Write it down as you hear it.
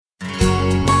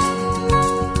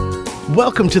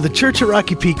Welcome to the Church at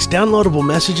Rocky Peak's downloadable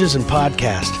messages and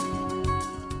podcast.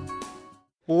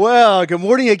 Well, good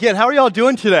morning again. How are y'all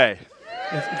doing today?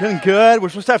 It's been good. We're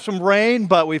supposed to have some rain,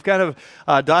 but we've kind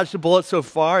of dodged a bullet so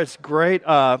far. It's great.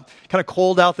 Kind of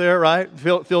cold out there, right?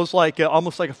 Feels like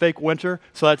almost like a fake winter,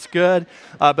 so that's good.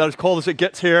 About as cold as it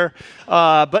gets here.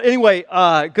 But anyway,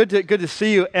 good to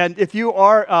see you. And if you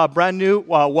are brand new,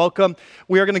 welcome.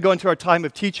 We are going to go into our time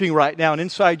of teaching right now. And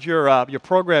inside your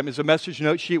program is a message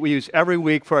note sheet we use every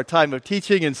week for our time of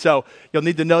teaching. And so you'll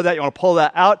need to know that. You want to pull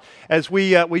that out as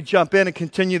we jump in and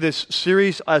continue this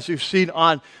series as you've seen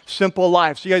on Simple Life.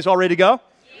 So you guys all ready to go?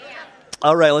 Yeah.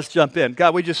 All right, let's jump in.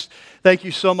 God, we just thank you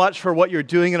so much for what you're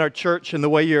doing in our church and the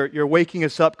way you're waking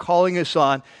us up, calling us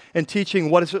on, and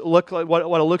teaching what does it look like, what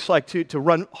it looks like to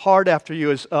run hard after you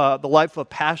as the life of a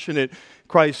passionate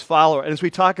Christ follower. And as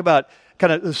we talk about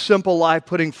kind of the simple life,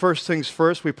 putting first things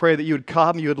first, we pray that you would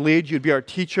come, you would lead, you'd be our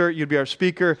teacher, you'd be our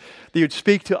speaker, that you'd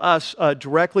speak to us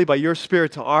directly by your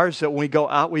Spirit to ours, that when we go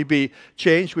out, we'd be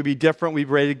changed, we'd be different, we'd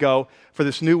be ready to go for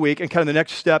this new week and kind of the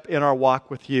next step in our walk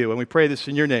with you. And we pray this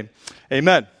in your name.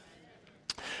 Amen.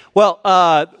 Well,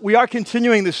 we are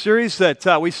continuing the series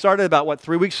that we started about,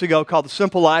 3 weeks ago called The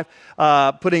Simple Life,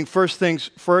 putting first things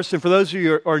first. And for those of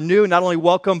you who are new, not only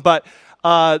welcome, but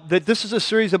that this is a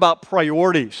series about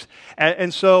priorities.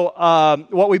 And so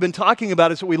what we've been talking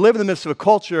about is that we live in the midst of a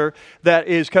culture that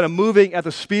is kind of moving at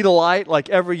the speed of light, like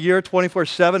every year,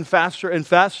 24/7, faster and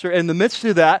faster. And in the midst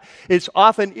of that, it's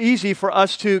often easy for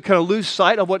us to kind of lose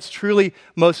sight of what's truly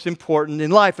most important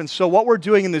in life. And so what we're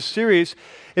doing in this series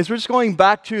is we're just going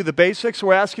back to the basics.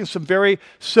 We're asking some very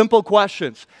simple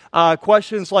questions.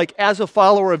 Questions like, as a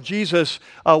follower of Jesus,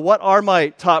 what are my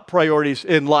top priorities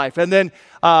in life? And then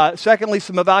secondly,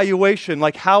 some evaluation,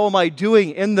 like how am I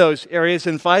doing in those areas?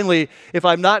 And finally, if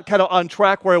I'm not kind of on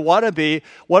track where I want to be,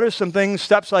 what are some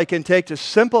steps I can take to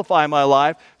simplify my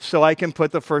life so I can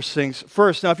put the first things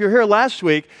first? Now, if you're here last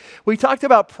week, we talked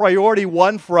about priority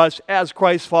one for us as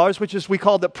Christ followers, which is we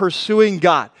called it pursuing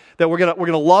God. That we're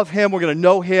gonna love Him, we're gonna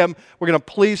know Him, we're gonna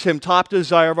please Him, top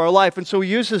desire of our life. And so we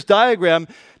use this diagram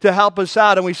to help us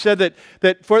out. And we said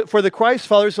that for the Christ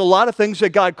followers, a lot of things that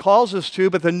God calls us to,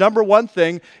 but the number one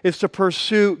thing is to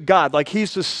pursue God. Like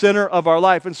He's the center of our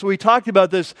life. And so we talked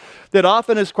about this, that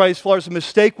often as Christ followers, a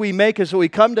mistake we make is that we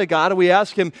come to God and we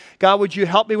ask Him, God, would you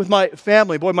help me with my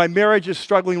family? Boy, my marriage is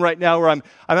struggling right now, or I'm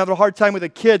having a hard time with the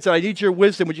kids and I need your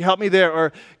wisdom. Would you help me there?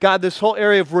 Or God, this whole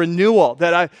area of renewal,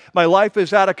 that my life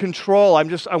is out of control.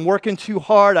 I'm working too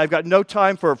hard. I've got no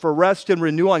time for rest and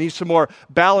renewal. I need some more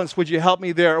balance. Would you help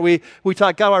me there? We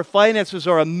talk, God, our finances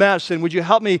are a mess, and would you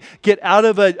help me get out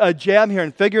of a jam here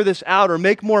and figure this out, or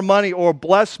make more money, or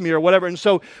bless me, or whatever. And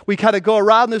so we kind of go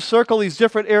around this circle, these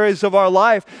different areas of our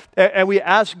life, and we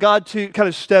ask God to kind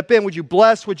of step in. Would you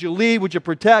bless? Would you lead? Would you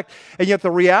protect? And yet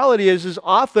the reality is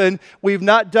often we've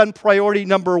not done priority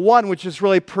number one, which is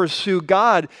really pursue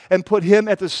God and put Him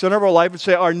at the center of our life and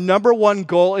say our number one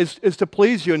goal is to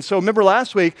please you. And so remember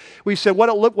last week we said what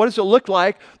does it look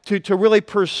like to really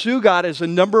pursue God as a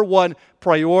number one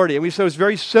priority? And we said it was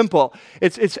very simple.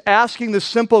 It's asking the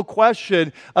simple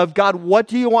question of, God, what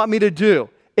do you want me to do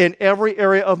in every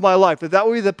area of my life? That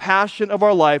will be the passion of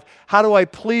our life. How do I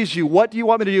please you? What do you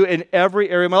want me to do in every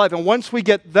area of my life? And once we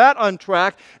get that on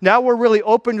track, now we're really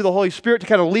open to the Holy Spirit to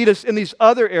kind of lead us in these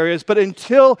other areas. But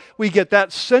until we get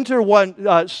that center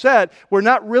one set, we're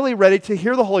not really ready to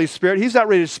hear the Holy Spirit. He's not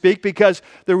ready to speak, because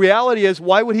the reality is,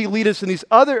 why would He lead us in these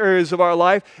other areas of our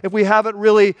life if we haven't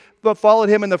really followed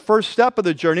Him in the first step of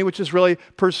the journey, which is really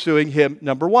pursuing Him,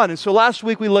 number one. And so last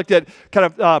week we looked at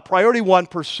kind of priority one,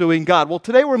 pursuing God. Well,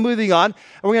 today we're moving on, and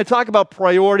we're going to talk about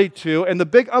priority two, and the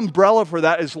big umbrella for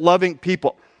that is loving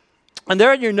people. And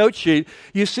there in your note sheet,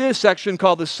 you see a section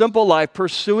called The Simple Life,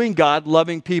 Pursuing God,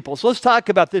 Loving People. So let's talk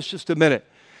about this just a minute.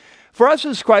 For us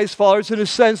as Christ followers, in a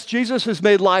sense, Jesus has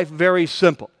made life very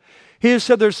simple. He has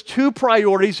said there's two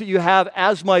priorities that you have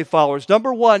as my followers.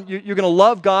 Number one, you're going to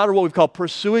love God, or what we call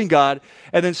pursuing God.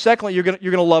 And then secondly, you're going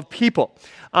to love people.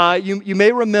 You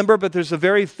may remember, but there's a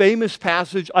very famous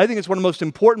passage. I think it's one of the most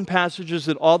important passages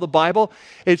in all the Bible.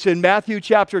 It's in Matthew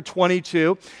chapter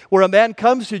 22, where a man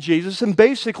comes to Jesus, and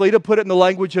basically, to put it in the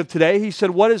language of today, he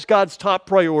said, what is God's top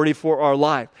priority for our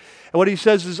life? And what he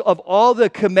says is, of all the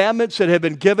commandments that have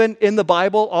been given in the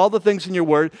Bible, all the things in your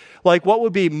word, like what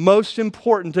would be most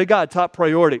important to God, top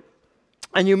priority?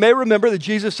 And you may remember that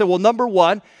Jesus said, well, number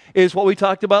one is what we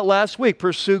talked about last week,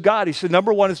 pursue God. He said,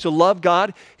 number one is to love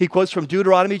God. He quotes from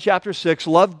Deuteronomy chapter 6,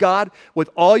 love God with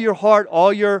all your heart,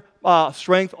 all your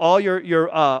strength, all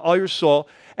your soul.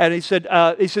 And he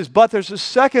says, but there's a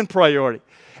second priority.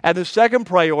 And the second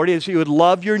priority is you would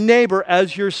love your neighbor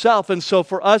as yourself. And so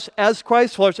for us as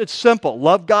Christ followers, it's simple.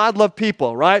 Love God, love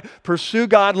people, right? Pursue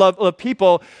God, love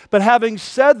people. But having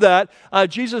said that,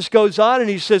 Jesus goes on and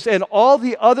he says, and all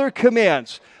the other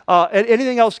commands, and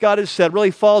anything else God has said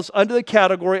really falls under the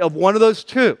category of one of those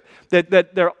two.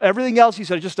 Everything else, he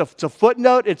said, it's a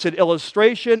footnote, it's an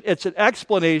illustration, it's an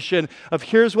explanation of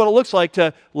here's what it looks like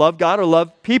to love God or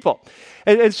love people.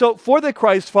 And so for the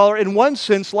Christ follower, in one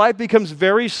sense, life becomes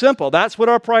very simple. That's what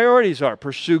our priorities are.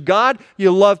 Pursue God,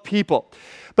 you love people.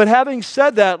 But having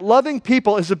said that, loving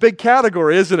people is a big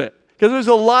category, isn't it? Because there's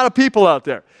a lot of people out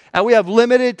there. And we have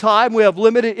limited time, we have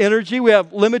limited energy, we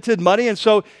have limited money. And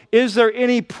so is there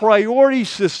any priority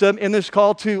system in this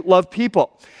call to love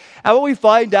people? And what we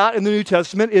find out in the New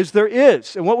Testament is there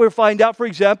is. And what we find out, for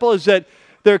example, is that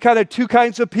there are kind of two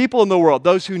kinds of people in the world,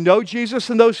 those who know Jesus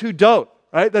and those who don't.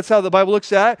 Right? That's how the Bible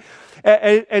looks at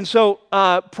it. And so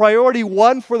priority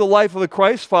one for the life of a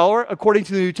Christ follower, according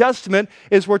to the New Testament,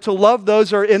 is we're to love those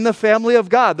who are in the family of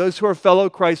God, those who are fellow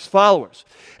Christ followers.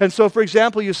 And so, for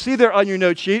example, you see there on your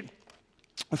note sheet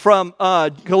from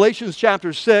Galatians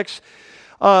chapter 6,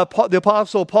 the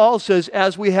Apostle Paul says,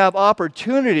 as we have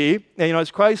opportunity, and,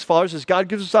 as Christ followers, as God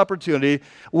gives us opportunity,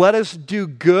 let us do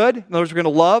good. In other words, we're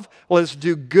going to love. Let us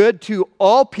do good to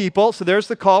all people. So there's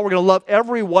the call. We're going to love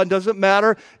everyone. Doesn't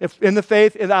matter if in the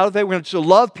faith and out of faith. We're going to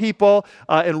love people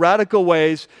in radical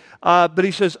ways. But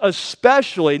he says,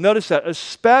 especially, notice that,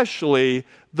 especially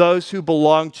those who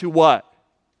belong to what?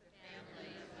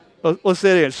 Let's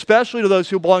say it again. Especially to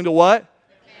those who belong to what?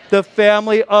 The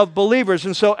family of believers.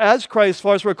 And so as Christ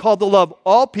followers, we're called to love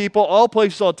all people, all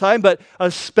places, all time, but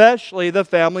especially the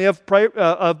family of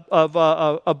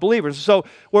believers. So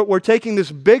we're taking this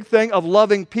big thing of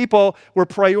loving people, we're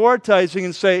prioritizing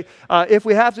and say, if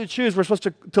we have to choose, we're supposed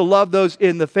to love those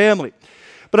in the family.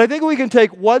 But I think we can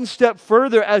take one step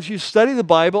further as you study the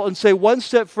Bible and say one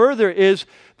step further is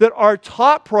that our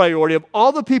top priority of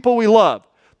all the people we love,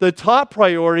 the top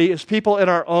priority is people in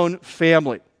our own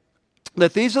family.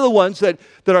 That these are the ones that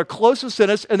are closest in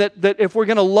us, and that if we're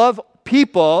going to love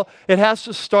people, it has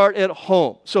to start at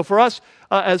home. So for us,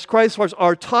 as Christ followers,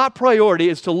 our top priority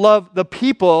is to love the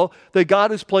people that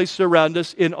God has placed around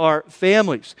us in our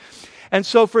families. And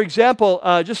so, for example,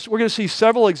 we're going to see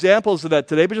several examples of that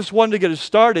today, but just one to get us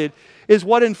started is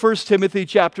one in 1 Timothy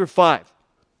chapter 5.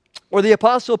 Where the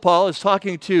Apostle Paul is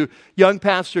talking to young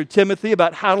pastor Timothy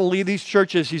about how to lead these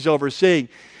churches he's overseeing.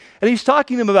 And he's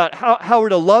talking to them about how we're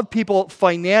to love people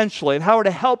financially and how we're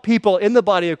to help people in the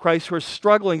body of Christ who are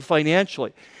struggling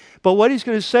financially. But what he's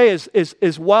going to say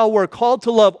is while we're called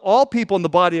to love all people in the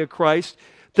body of Christ,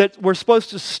 that we're supposed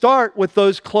to start with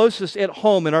those closest at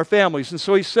home in our families. And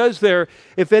so he says there,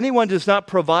 if anyone does not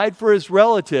provide for his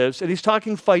relatives, and he's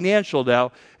talking financial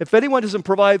now, if anyone doesn't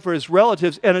provide for his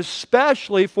relatives, and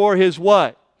especially for his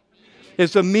what?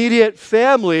 His immediate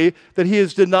family, that he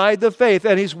has denied the faith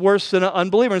and he's worse than an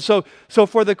unbeliever. And so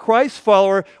for the Christ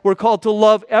follower, we're called to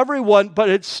love everyone, but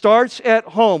it starts at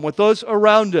home with those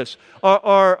around us,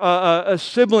 our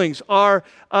siblings, our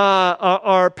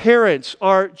parents,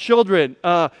 our children,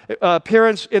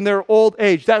 parents in their old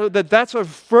age. That's our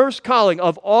first calling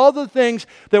of all the things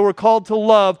that we're called to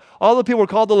love, all the people we're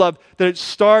called to love, that it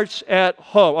starts at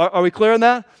home. Are we clear on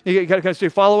that? You kind of stay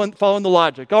following the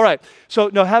logic. All right. So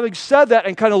now having said that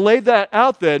and kind of laid that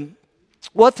out then,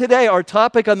 well, today our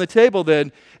topic on the table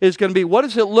then is going to be what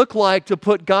does it look like to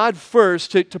put God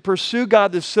first, to pursue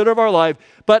God, the center of our life,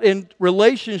 but in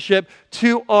relationship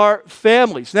to our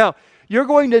families. Now, you're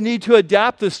going to need to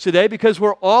adapt this today because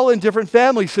we're all in different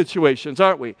family situations,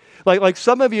 aren't we? Like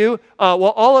some of you,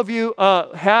 all of you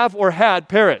have or had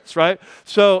parents, right?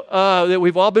 So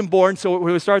we've all been born, so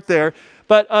we'll start there.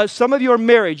 But some of you are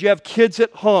married. You have kids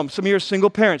at home. Some of you are single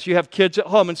parents. You have kids at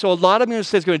home. And so a lot of you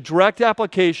is going to direct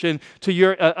application to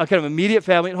your kind of immediate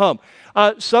family at home.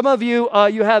 Some of you,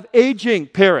 you have aging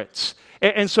parents.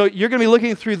 And so you're going to be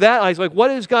looking through that eyes, like what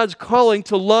is God's calling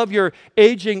to love your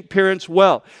aging parents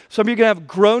well? Some of you are going to have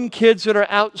grown kids that are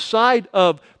outside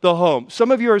of the home.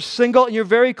 Some of you are single and you're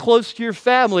very close to your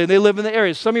family and they live in the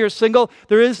area. Some of you are single,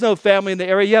 there is no family in the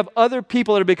area. You have other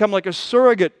people that have become like a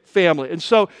surrogate family. And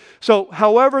so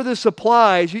however this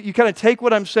applies, you kind of take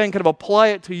what I'm saying, kind of apply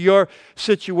it to your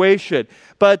situation.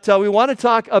 But we want to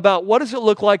talk about what does it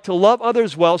look like to love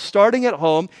others well, starting at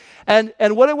home. And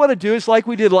what I want to do is, like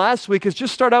we did last week, is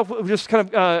just start out, just kind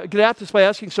of get at this by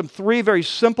asking three very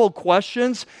simple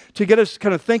questions to get us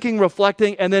kind of thinking,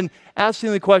 reflecting, and then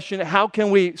asking the question, how can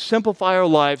we simplify our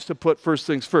lives to put first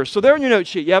things first? So there on your note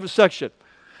sheet, you have a section.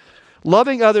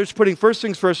 Loving others, putting first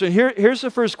things first. And here's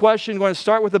the first question. We're going to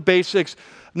start with the basics.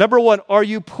 Number one, are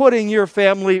you putting your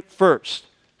family first?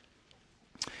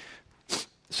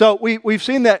 So we've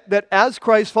seen that as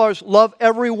Christ followers, love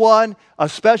everyone,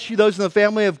 especially those in the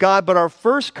family of God, but our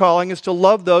first calling is to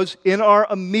love those in our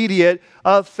immediate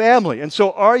family. And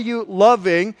so are you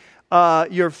loving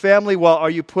your family well? Are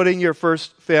you putting your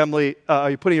family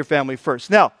first?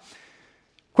 Now,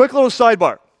 quick little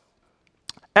sidebar.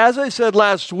 As I said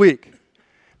last week,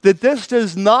 that this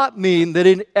does not mean that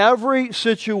in every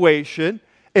situation,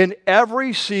 in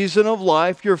every season of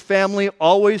life, your family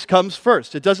always comes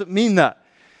first. It doesn't mean that.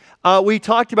 We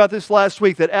talked about this last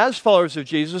week, that as followers of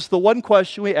Jesus, the one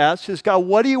question we ask is, God,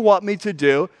 what do you want me to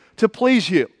do to please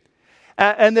you?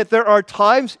 And that there are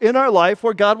times in our life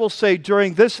where God will say,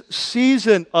 during this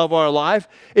season of our life,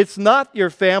 it's not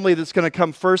your family that's going to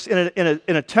come first in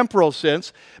a temporal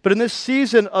sense, but in this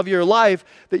season of your life,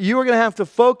 that you are going to have to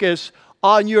focus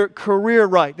on your career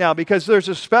right now, because there's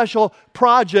a special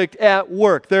project at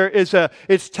work.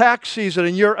 It's tax season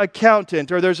and you're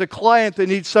accountant, or there's a client that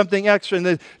needs something extra.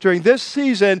 And during this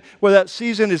season, where that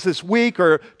season is this week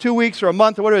or 2 weeks or a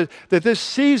month or whatever, that this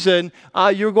season,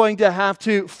 you're going to have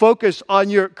to focus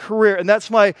on your career. And that's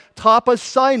my top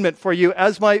assignment for you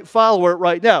as my follower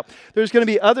right now. There's going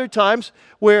to be other times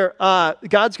where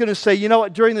God's going to say, you know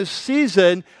what, during this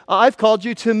season, I've called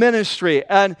you to ministry.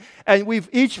 And we've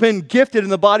each been gifted in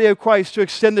the body of Christ to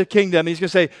extend the kingdom. And he's going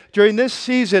to say, during this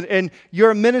season in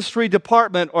your ministry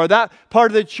department or that part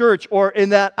of the church or in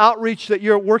that outreach that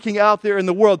you're working out there in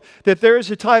the world, that there is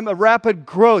a time of rapid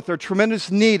growth or tremendous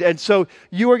need. And so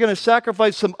you are going to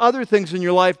sacrifice some other things in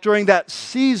your life during that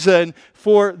season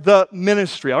for the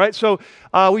ministry. All right, so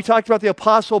we talked about the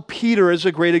Apostle Peter as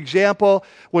a great example.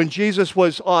 When Jesus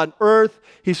was on earth,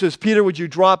 he says, Peter, would you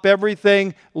drop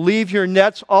everything, leave your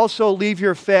nets, also leave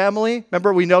your family?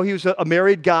 Remember, we know he was a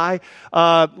married guy.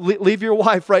 Leave your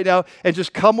wife right now and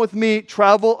just come with me,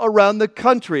 travel around the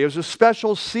country. It was a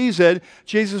special season.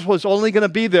 Jesus was only going to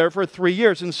be there for 3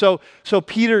 years. And so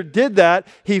Peter did that.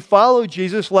 He followed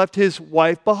Jesus, left his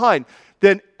wife behind.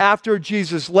 Then after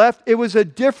Jesus left, it was a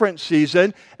different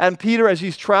season. And Peter, as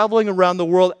he's traveling around the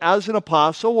world as an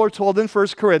apostle, we're told in 1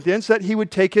 Corinthians that he would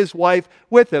take his wife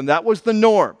with him. That was the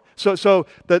norm. So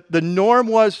the norm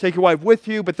was take your wife with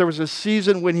you, but there was a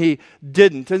season when he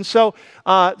didn't. And so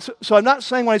I'm not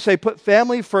saying when I say put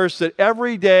family first that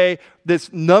every day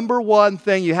this number one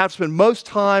thing you have to spend most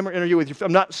time or energy with your family.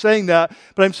 I'm not saying that,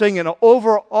 but I'm saying in an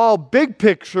overall big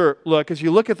picture look, as you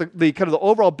look at the kind of the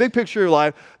overall big picture of your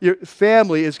life, your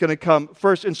family is going to come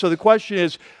first. And so the question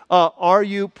is, are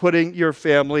you putting your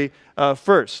family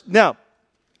first? Now,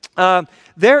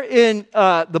 there in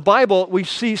the Bible, we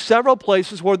see several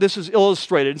places where this is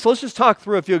illustrated. And so let's just talk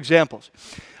through a few examples.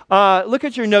 Look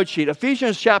at your note sheet.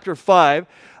 Ephesians chapter 5,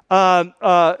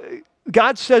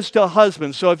 God says to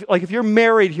husbands, so if you're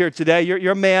married here today,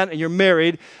 you're a man and you're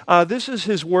married, this is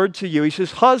his word to you. He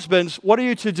says, husbands, what are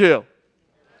you to do?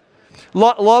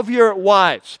 Love your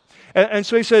wives. And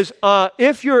so he says,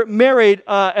 if you're married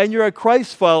and you're a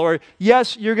Christ follower,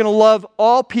 yes, you're going to love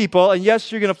all people, and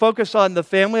yes, you're going to focus on the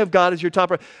family of God as your top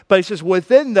priority. But he says,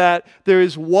 within that, there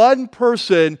is one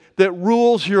person that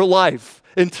rules your life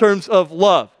in terms of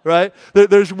love, right?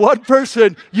 There's one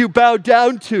person you bow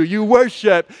down to, you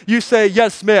worship, you say,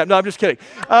 yes, ma'am. No, I'm just kidding.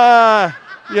 That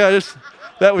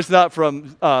was not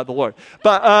from the Lord.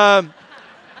 But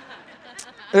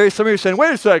some of you are saying,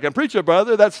 wait a second, preacher,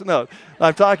 brother, no,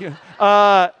 I'm talking,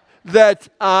 that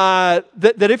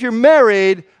if you're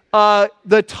married,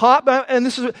 the top, and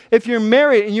this is, if you're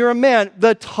married and you're a man,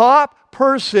 the top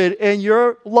person in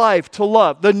your life to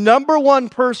love, the number one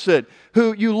person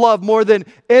who you love more than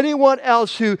anyone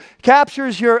else, who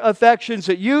captures your affections,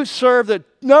 that you serve, the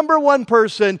number one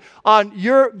person on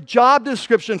your job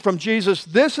description from Jesus,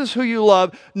 this is who you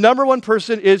love, number one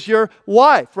person is your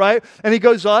wife, right? And he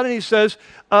goes on and he says,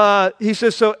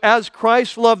 so as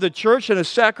Christ loved the church in a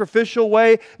sacrificial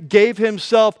way, gave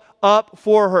himself up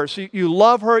for her. So you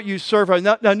love her, you serve her.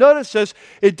 Now notice this,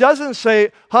 it doesn't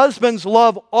say husbands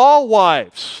love all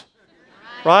wives,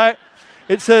 right?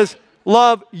 It says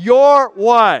love your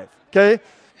wife, okay?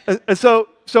 And so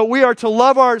we are to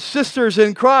love our sisters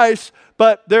in Christ,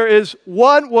 but there is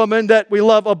one woman that we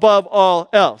love above all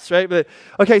else, right? But,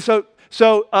 okay, so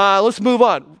let's move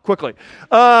on quickly.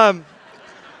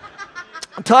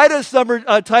 Titus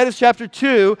chapter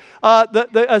 2,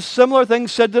 a similar thing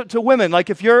said to women. Like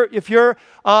if you're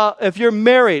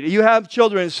married, you have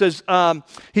children. It says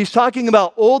he's talking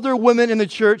about older women in the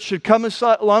church should come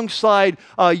alongside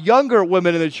younger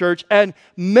women in the church and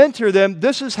mentor them.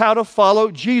 This is how to follow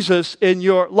Jesus in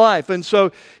your life. And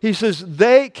so he says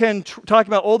they can talking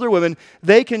about older women.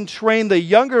 They can train the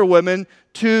younger women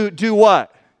to do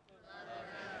what?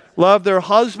 Love their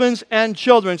husbands and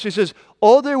children. So he says,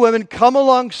 older women come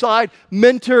alongside,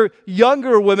 mentor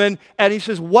younger women, and he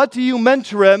says, what do you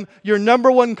mentor them? Your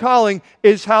number one calling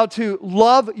is how to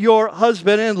love your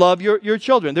husband and love your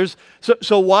children.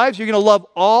 So wives, you're going to love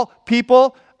all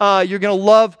people. You're going to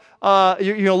love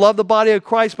the body of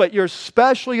Christ, but you're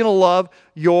especially going to love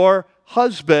your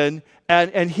husband.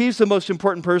 And he's the most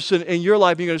important person in your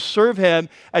life. You're going to serve him,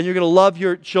 and you're going to love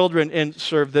your children and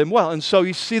serve them well. And so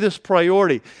you see this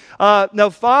priority. Now,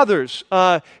 fathers,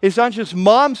 it's not just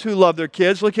moms who love their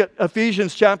kids. Look at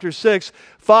Ephesians chapter 6.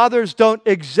 Fathers, don't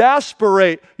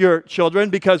exasperate your children,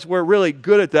 because we're really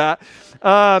good at that.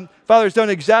 Fathers,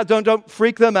 don't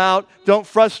freak them out. Don't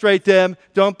frustrate them.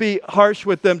 Don't be harsh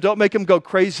with them. Don't make them go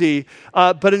crazy.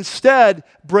 But instead,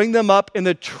 bring them up in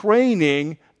the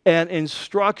training and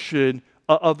instruction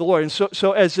of the Lord. And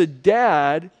so as a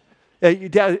dad,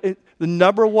 the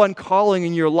number one calling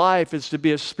in your life is to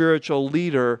be a spiritual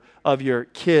leader of your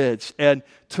kids. And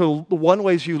one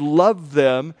ways you love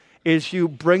them is you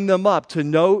bring them up to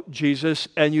know Jesus,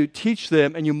 and you teach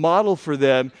them and you model for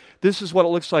them. This is what it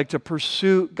looks like to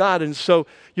pursue God. And so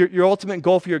your ultimate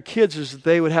goal for your kids is that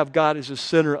they would have God as the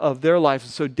center of their life.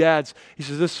 And so dads, he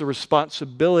says, this is a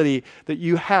responsibility that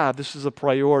you have. This is a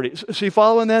priority. So you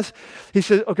following this? He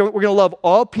says, okay, we're going to love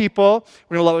all people.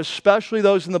 We're going to love especially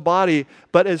those in the body.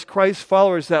 But as Christ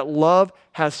followers, that love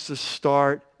has to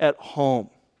start at home.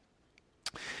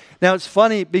 Now, it's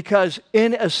funny because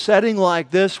in a setting like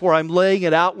this where I'm laying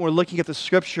it out and we're looking at the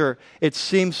scripture, it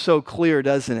seems so clear,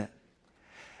 doesn't it?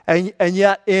 And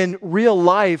yet in real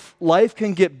life, life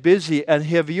can get busy. And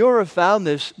have you ever found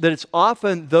this, that it's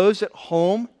often those at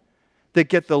home that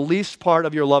get the least part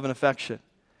of your love and affection?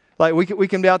 Like we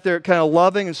can be out there kind of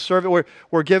loving and serving.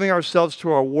 We're giving ourselves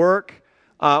to our work.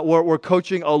 We're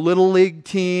coaching a little league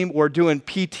team. We're doing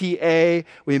PTA.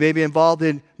 We may be involved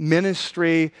in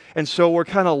ministry. And so we're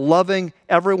kind of loving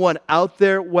everyone out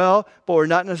there well, but we're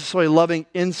not necessarily loving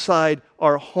inside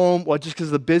our home, well, just because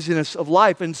of the busyness of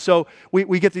life. And so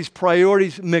we get these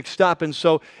priorities mixed up. And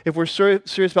so if we're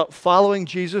serious about following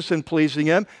Jesus and pleasing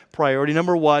him, priority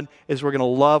number one is we're going to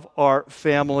love our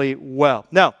family well.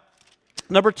 Now,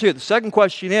 number two, the second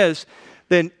question is,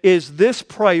 then is this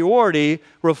priority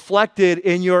reflected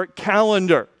in your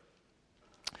calendar?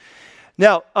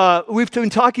 Now, we've been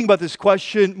talking about this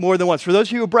question more than once. For those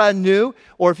of you who are brand new,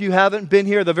 or if you haven't been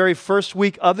here the very first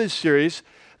week of this series,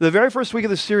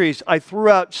 I threw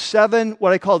out 7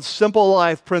 what I called simple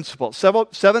life principles.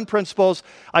 7 principles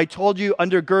I told you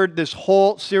undergird this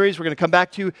whole series. We're going to come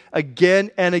back to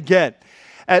again and again.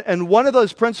 And one of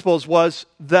those principles was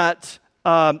that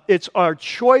it's our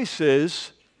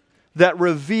choices that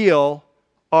reveal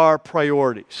our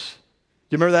priorities.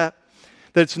 Do you remember that?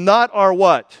 That it's not our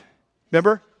what?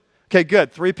 Remember? Okay,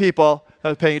 good. 3 people that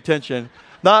was paying attention.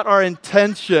 Not our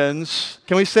intentions.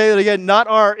 Can we say that again? Not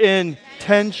our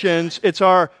intentions. It's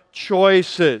our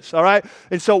choices. All right?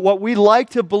 And so what we like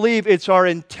to believe, it's our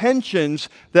intentions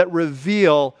that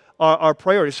reveal our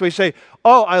priorities. So we say,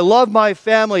 oh, I love my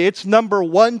family. It's number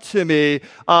one to me.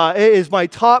 It is my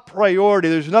top priority.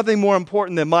 There's nothing more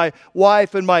important than my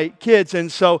wife and my kids.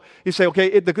 And so you say,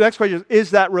 okay, the next question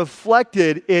is that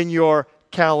reflected in your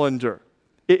calendar?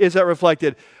 Is that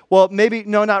reflected? Well, maybe,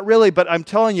 no, not really, but I'm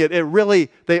telling you,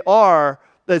 they are.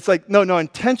 It's like, no,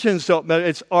 intentions don't matter.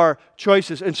 It's our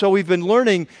choices. And so we've been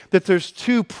learning that there's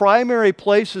 2 primary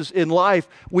places in life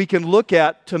we can look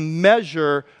at to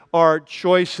measure our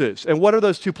choices. And what are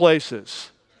those 2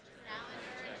 places?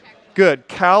 Good.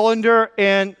 Calendar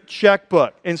and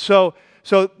checkbook. And so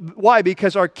why?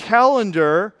 Because our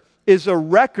calendar is a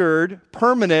record,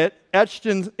 permanent, etched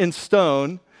in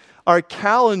stone. Our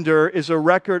calendar is a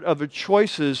record of the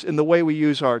choices in the way we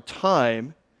use our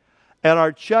time. And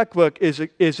our checkbook is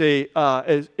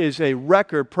a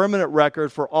record, permanent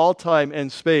record for all time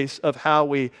and space of how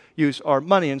we use our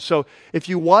money. And so if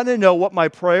you want to know what my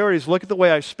priorities, look at the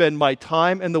way I spend my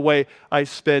time and the way I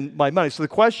spend my money. So the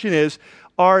question is,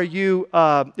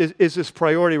 is this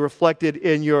priority reflected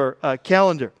in your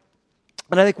calendar?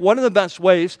 And I think one of the best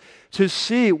ways to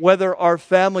see whether our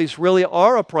families really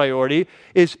are a priority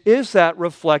is that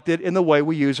reflected in the way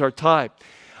we use our time?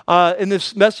 In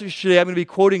this message today, I'm going to be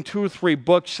quoting 2 or 3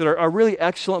 books that are really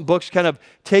excellent books, kind of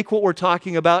take what we're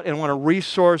talking about and want to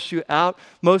resource you out.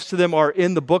 Most of them are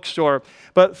in the bookstore.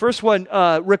 But first one,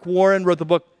 Rick Warren wrote the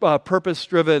book,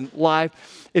 Purpose-Driven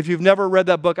Life. If you've never read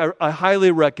that book, I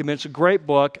highly recommend it. It's a great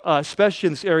book, especially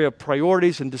in this area of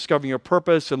priorities and discovering your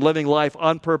purpose and living life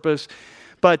on purpose.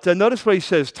 But notice what he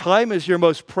says, time is your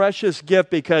most precious gift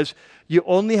because you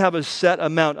only have a set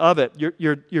amount of it.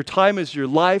 Your time is your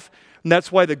life. And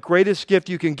that's why the greatest gift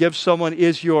you can give someone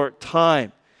is your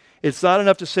time. It's not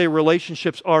enough to say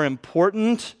relationships are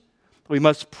important. We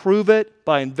must prove it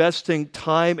by investing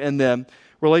time in them.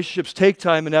 Relationships take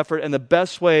time and effort, and the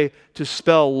best way to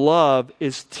spell love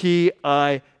is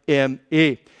Time.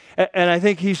 And I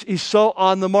think he's so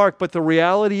on the mark, but the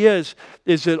reality is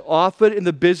that often in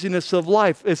the busyness of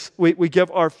life, we give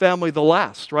our family the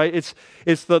last, right?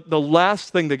 It's the last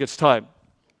thing that gets time.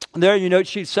 There in your note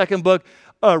sheet, second book,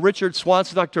 Dr.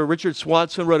 Richard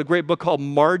Swanson wrote a great book called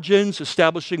Margins,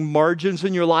 Establishing Margins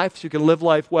in Your Life so you can live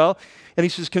life well. And he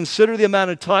says, consider the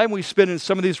amount of time we spend in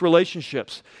some of these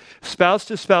relationships.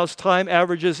 Spouse-to-spouse time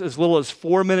averages as little as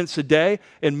 4 minutes a day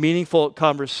in meaningful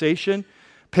conversation.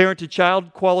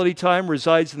 Parent-to-child quality time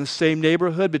resides in the same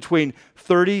neighborhood between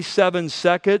 37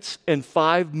 seconds and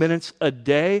 5 minutes a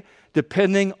day,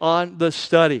 depending on the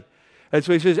study. And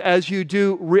so he says,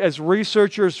 as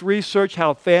researchers research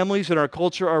how families in our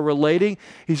culture are relating,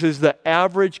 he says the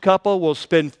average couple will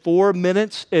spend 4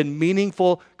 minutes in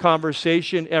meaningful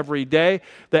conversation every day.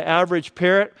 The average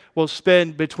parent will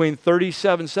spend between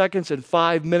 37 seconds and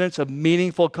 5 minutes of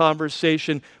meaningful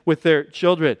conversation with their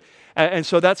children. And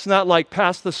so that's not like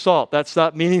pass the salt. That's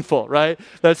not meaningful, right?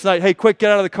 That's not, hey, quick,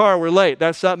 get out of the car, we're late.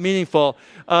 That's not meaningful.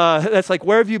 That's like,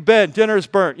 where have you been? Dinner's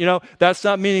burnt. That's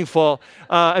not meaningful.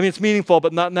 It's meaningful,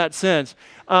 but not in that sense.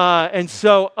 And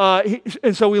so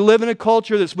we live in a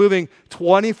culture that's moving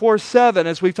 24/7,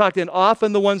 as we've talked, and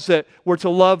often the ones that we're to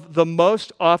love the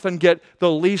most often get the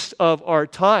least of our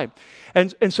time.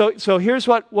 And so here's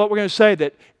what we're going to say,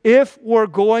 that if we're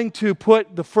going to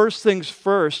put the first things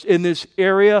first in this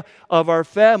area of our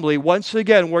family, once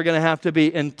again, we're going to have to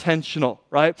be intentional,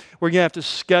 right? We're going to have to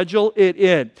schedule it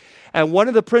in. And one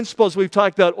of the principles we've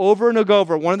talked about over and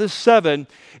over, one of the 7,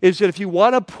 is that if you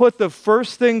want to put the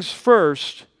first things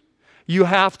first, you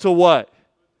have to what?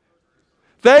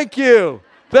 Thank you.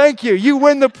 Thank you. You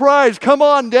win the prize. Come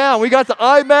on down. We got the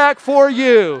iMac for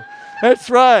you. That's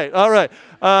right. All right.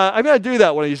 I'm going to do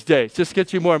that one of these days, just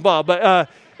get you more involved. But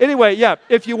anyway, yeah,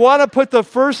 if you want to put the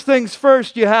first things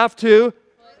first, you have to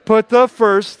put the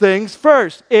first things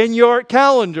first in your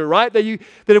calendar, right? That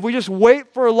if we just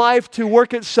wait for life to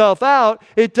work itself out,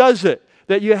 it doesn't.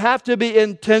 That you have to be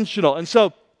intentional. And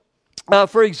so,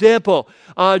 for example,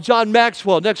 John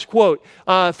Maxwell, next quote,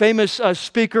 famous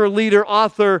speaker, leader,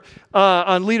 author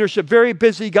on leadership, very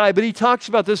busy guy, but he talks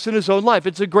about this in his own life.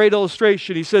 It's a great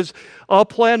illustration. He says, I'll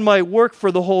plan my work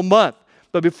for the whole month,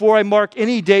 but before I mark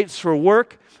any dates for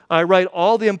work, I write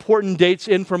all the important dates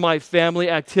in for my family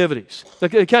activities.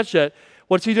 Catch that.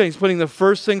 What's he doing? He's putting the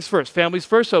first things first, families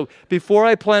first. So before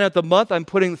I plan out the month, I'm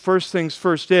putting the first things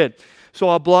first in. So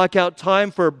I'll block out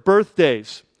time for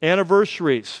birthdays,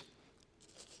 anniversaries.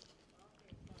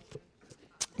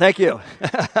 Thank you.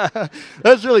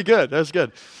 That's really good. That's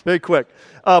good. Very quick.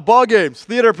 Ball games,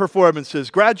 theater performances,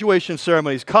 graduation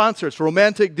ceremonies, concerts,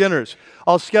 romantic dinners.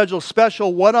 I'll schedule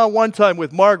special one-on-one time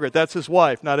with Margaret. That's his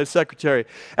wife, not his secretary.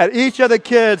 At each of the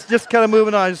kids, just kind of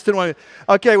moving on. I just didn't want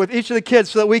to. Okay, with each of the kids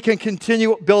so that we can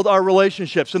continue build our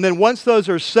relationships. And then once those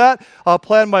are set, I'll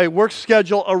plan my work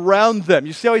schedule around them.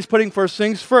 You see how he's putting first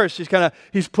things first.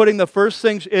 He's putting the first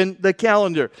things in the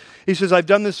calendar. He says, I've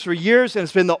done this for years, and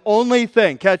it's been the only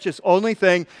thing, catch this, only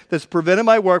thing that's prevented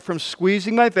my work from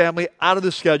squeezing my family out of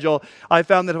the schedule. I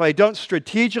found that if I don't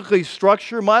strategically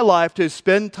structure my life to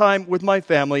spend time with my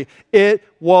family, it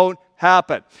won't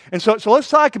happen. And so let's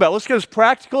talk about it. Let's get as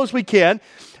practical as we can.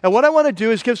 And what I want to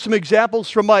do is give some examples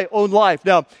from my own life.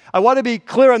 Now, I want to be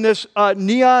clear on this.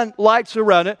 Neon lights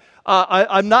around it.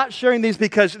 I'm not sharing these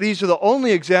because these are the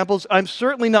only examples. I'm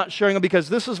certainly not sharing them because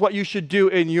this is what you should do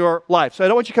in your life. So I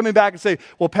don't want you coming back and say,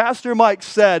 well, Pastor Mike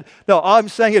said. No, all I'm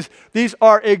saying is these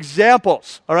are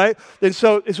examples, all right? And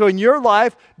so in your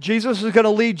life, Jesus is going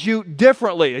to lead you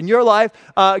differently. In your life,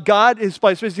 God is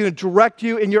going to direct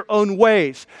you in your own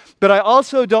ways. But I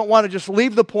also don't want to just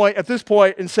leave the point at this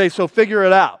point and say, so figure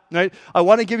it out, right? I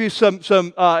want to give you some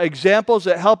examples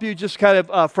that help you just kind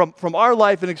of from our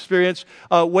life and experience,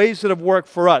 ways that have worked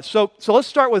for us. So let's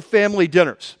start with family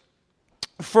dinners.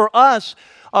 For us,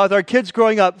 with our kids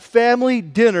growing up, family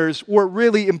dinners were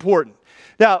really important.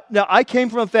 Now, I came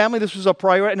from a family, this was a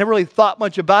priority. I never really thought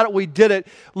much about it. We did it.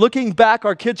 Looking back,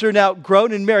 our kids are now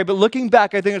grown and married, but looking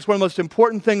back, I think it's one of the most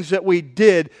important things that we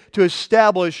did to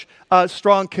establish a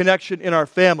strong connection in our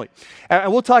family.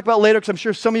 And we'll talk about later, because I'm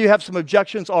sure some of you have some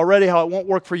objections already, how it won't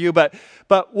work for you, but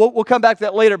we'll come back to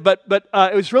that later. But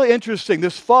it was really interesting.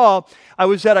 This fall, I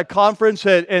was at a conference,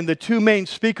 and the two main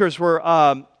speakers were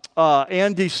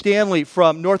Andy Stanley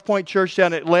from North Point Church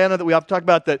down in Atlanta that we have to talk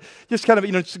about, that just kind of,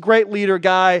 it's a great leader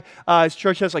guy. His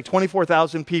church has like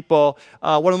 24,000 people,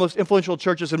 one of the most influential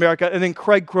churches in America. And then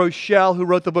Craig Groeschel, who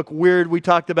wrote the book Weird, we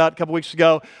talked about a couple weeks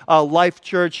ago, Life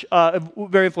Church,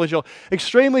 very influential,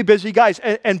 extremely busy guys.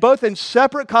 And both in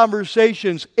separate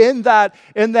conversations in that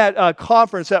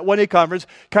conference, that one-day conference,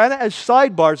 kind of as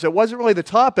sidebars, it wasn't really the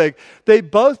topic, they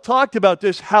both talked about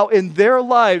this, how in their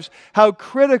lives, how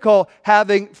critical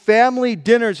having family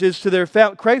dinners is to their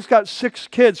family. Craig's got 6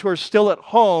 kids who are still at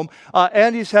home.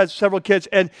 Andy's had several kids.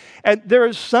 And there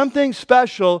is something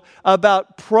special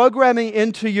about programming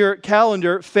into your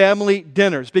calendar family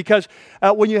dinners. Because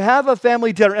when you have a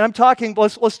family dinner, and I'm talking,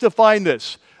 let's define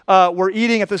this. We're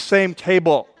eating at the same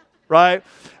table, right?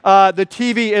 The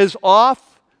TV is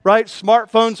off, right?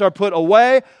 Smartphones are put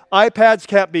away. iPads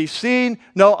can't be seen.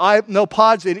 No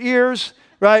pods in ears.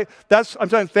 Right? I'm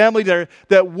talking family dinner.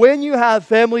 That when you have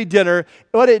family dinner,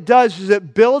 what it does is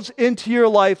it builds into your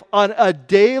life on a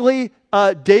daily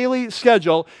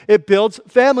schedule. It builds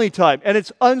family time, and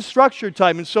it's unstructured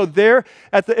time. And so there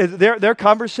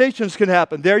conversations can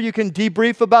happen. There you can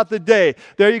debrief about the day.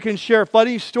 There you can share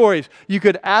funny stories. You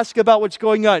could ask about what's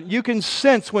going on. You can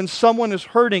sense when someone is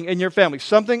hurting in your family.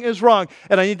 Something is wrong,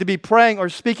 and I need to be praying or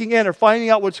speaking in or finding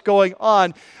out what's going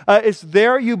on. It's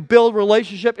there you build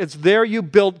relationship. It's there you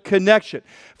build connection.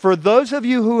 For those of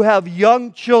you who have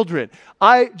young children,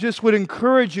 I just would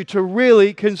encourage you to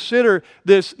really consider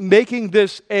making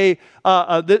this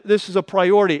this is a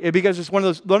priority, because it's one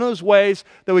of those ways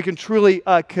that we can truly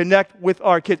connect with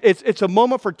our kids. It's a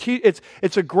moment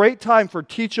it's a great time for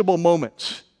teachable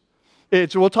moments.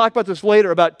 We'll talk about this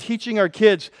later, about teaching our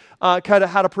kids kind of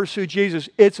how to pursue Jesus.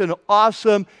 It's an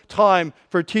awesome time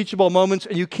for teachable moments,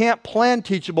 and you can't plan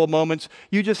teachable moments.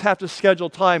 You just have to schedule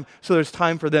time so there's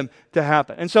time for them to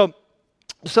happen. And so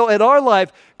in our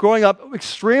life, growing up,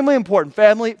 extremely important.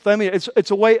 Family,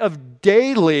 it's a way of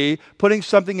daily putting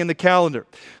something in the calendar.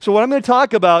 So what I'm going to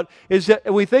talk about is that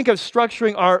when we think of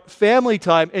structuring our family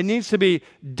time, it needs to be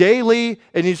daily,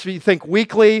 it needs to be think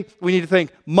weekly, we need to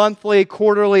think monthly,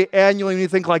 quarterly, annually, we need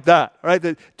to think like that, all right?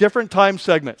 The different time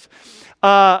segments.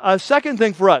 A second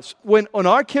thing for us, when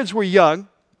our kids were young,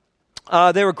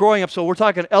 they were growing up, so we're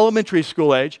talking elementary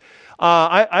school age,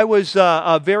 I was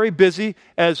very busy,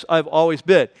 as I've always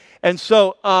been. And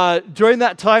so during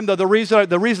that time, though, the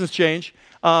reasons change,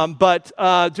 but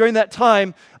during that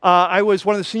time, I was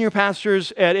one of the senior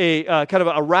pastors at a kind of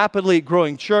a rapidly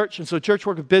growing church, and so church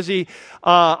work was busy.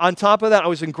 On top of that, I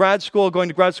was in grad school, going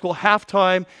to grad school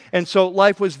half-time, and so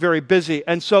life was very busy.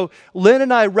 And so Lynn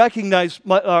and I recognized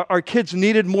our kids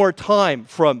needed more time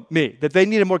from me, that they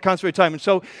needed more concentrated time. And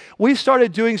so we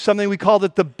started doing something, we called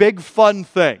it the Big Fun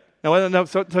Thing. Now, I don't know,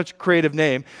 such a creative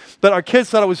name, but our kids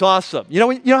thought it was awesome. You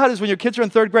know how it is when your kids are in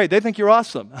 3rd grade, they think you're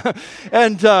awesome.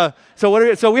 And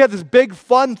so we had this big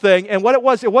fun thing, and what it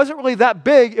wasn't really that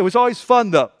big. It was always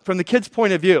fun, though, from the kids'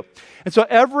 point of view. And so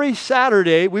every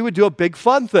Saturday, we would do a big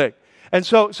fun thing. And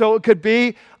so it could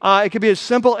be as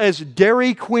simple as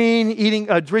Dairy Queen eating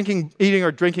or drinking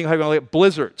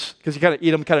blizzards, because you kind of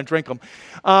eat them, kind of drink them.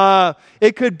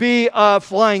 It could be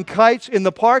flying kites in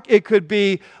the park. It could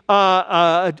be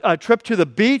a trip to the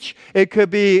beach. It could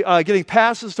be getting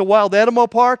passes to Wild Animal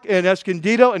Park in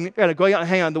Escondido and kind of going out and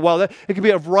hanging on the wild. It could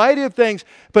be a variety of things,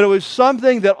 but it was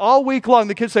something that all week long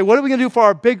the kids say, what are we going to do for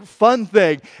our big fun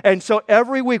thing? And so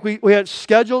every week we had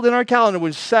scheduled in our calendar,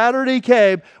 when Saturday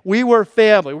came, we were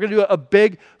family. We're going to do a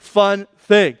big fun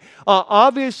thing.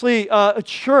 Obviously, a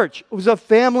church was a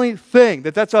family thing.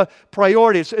 That's a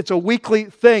priority. It's a weekly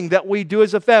thing that we do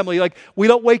as a family. Like, we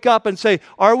don't wake up and say,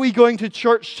 are we going to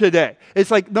church today? It's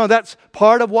like, no, that's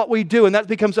part of what we do, and that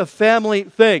becomes a family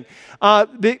thing.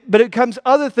 But it comes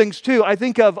other things, too. I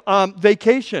think of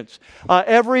vacations.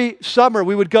 Every summer,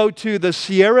 we would go to the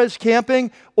Sierras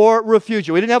camping or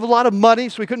Refugio. We didn't have a lot of money,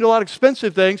 so we couldn't do a lot of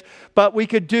expensive things, but we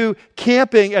could do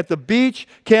camping at the beach,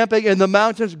 camping in the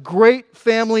mountains, great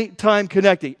family time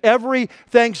connecting. Every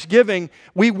Thanksgiving,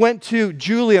 we went to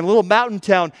Julian, a little mountain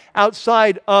town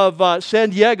outside of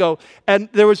San Diego, and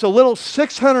there was a little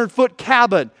 600-foot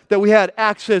cabin that we had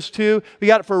access to. We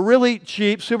got it for really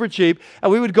cheap, super cheap,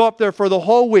 and we would go up there for the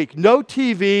whole week. No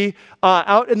TV,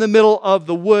 out in the middle of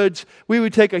the woods. We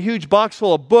would take a huge box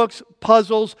full of books,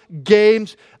 puzzles,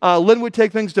 games. Lynn would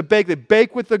take things to bake. They'd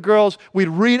bake with the girls. We'd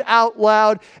read out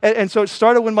loud. And so it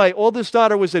started when my oldest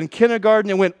daughter was in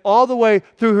kindergarten and went all the way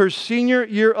through her senior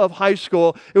year of high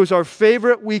school. It was our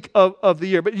favorite week of the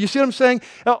year. But you see what I'm saying?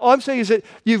 All I'm saying is that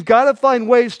you've got to find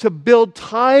ways to build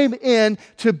time in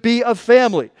to be a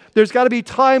family. There's got to be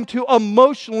time to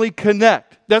emotionally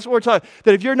connect. That's what we're talking.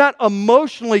 That if you're not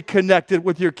emotionally connected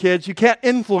with your kids, you can't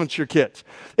influence your kids.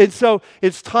 And so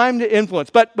it's time to influence.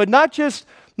 But not just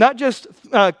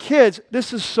kids.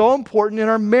 This is so important in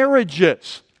our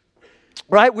marriages,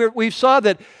 right? We saw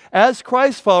that as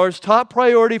Christ followers, top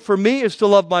priority for me is to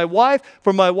love my wife,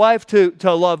 for my wife to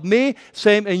love me.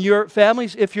 Same in your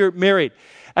families if you're married.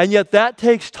 And yet that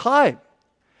takes time.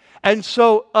 And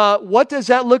so what does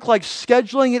that look like,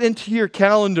 scheduling it into your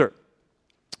calendar?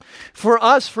 For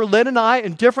us, for Lynn and I,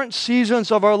 in different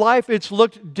seasons of our life, it's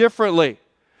looked differently.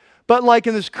 But like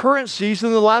in this current season,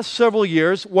 in the last several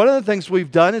years, one of the things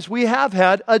we've done is we have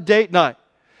had a date night.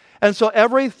 And so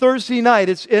every Thursday night,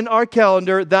 it's in our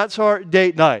calendar, that's our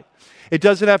date night. It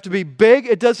doesn't have to be big.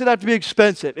 It doesn't have to be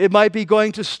expensive. It might be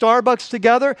going to Starbucks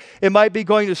together. It might be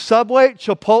going to Subway,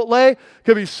 Chipotle.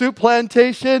 Could be Soup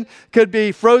Plantation. Could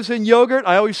be frozen yogurt.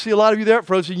 I always see a lot of you there at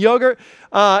frozen yogurt.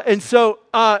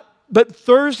 But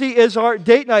Thursday is our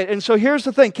date night. And so here's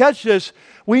the thing. Catch this.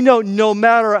 We know no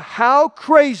matter how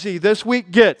crazy this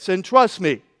week gets, and trust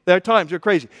me, there are times they're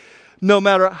crazy. No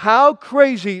matter how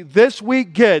crazy this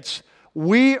week gets,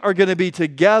 we are going to be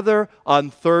together on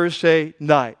Thursday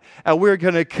night. And we're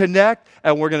going to connect,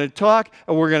 and we're going to talk,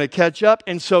 and we're going to catch up.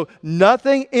 And so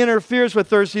nothing interferes with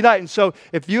Thursday night. And so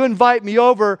if you invite me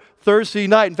over Thursday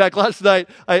night, in fact, last night,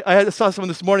 I saw someone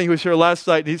this morning who was here last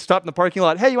night, and he stopped in the parking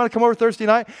lot. Hey, you want to come over Thursday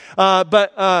night?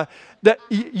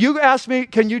 You asked me,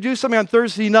 can you do something on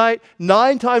Thursday night?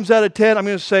 9 times out of 10, I'm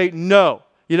going to say no.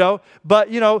 But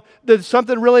there's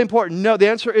something really important. No, the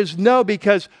answer is no,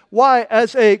 because why?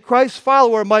 As a Christ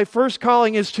follower, my first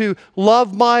calling is to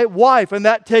love my wife, and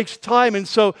that takes time. And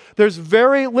so there's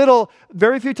very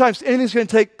few times anything's going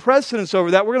to take precedence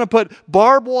over that. We're going to put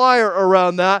barbed wire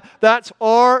around that. That's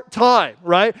our time,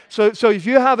 right? So if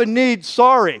you have a need,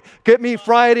 sorry. Get me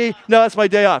Friday. No, that's my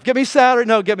day off. Get me Saturday.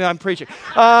 No, I'm preaching.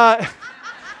 Call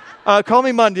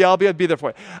me Monday. I'll be there for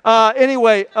you.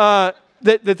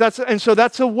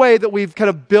 That's a way that we've kind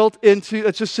of built into.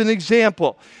 It's just an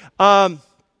example.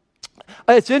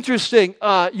 It's interesting,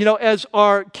 as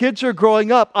our kids are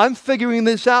growing up, I'm figuring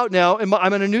this out now.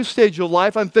 I'm in a new stage of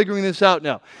life. I'm figuring this out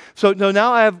now. So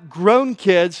now I have grown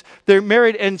kids. They're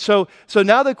married. And so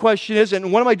now the question is,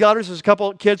 and one of my daughters has a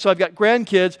couple of kids, so I've got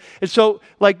grandkids. And so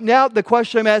now the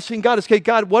question I'm asking God is, okay,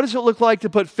 God, what does it look like to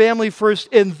put family first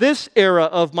in this era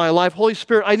of my life? Holy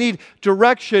Spirit, I need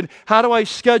direction. How do I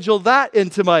schedule that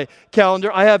into my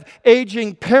calendar? I have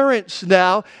aging parents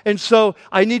now, and so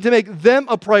I need to make them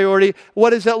a priority.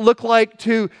 What does that look like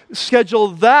to schedule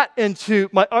that into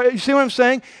my... You see what I'm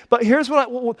saying? But here's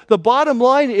the bottom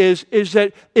line is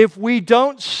that if we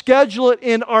don't schedule it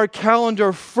in our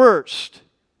calendar first,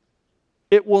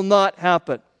 it will not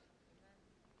happen.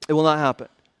 It will not happen.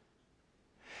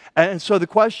 And so the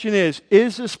question is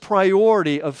this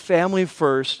priority of family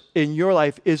first in your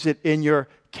life, is it in your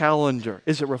calendar?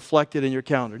 Is it reflected in your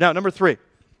calendar? Now, number 3.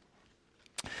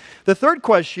 The third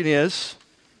question is,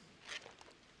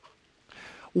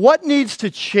 what needs to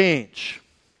change?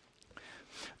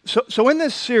 So in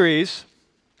this series,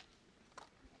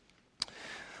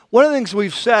 one of the things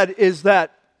we've said is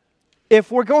that if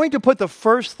we're going to put the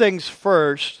first things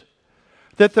first,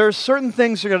 that there are certain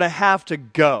things that are going to have to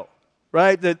go,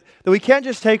 right? That we can't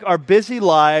just take our busy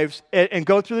lives and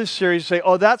go through this series and say,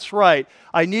 oh, that's right,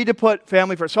 I need to put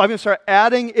family first. So I'm going to start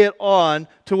adding it on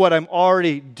to what I'm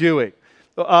already doing.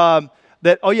 I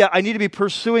need to be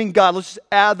pursuing God. Let's just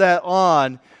add that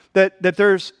on. That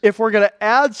if we're going to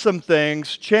add some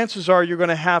things, chances are you're going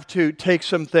to have to take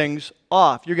some things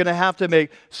off. You're going to have to make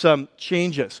some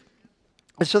changes.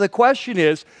 And so the question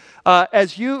is,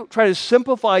 as you try to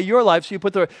simplify your life, so you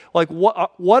put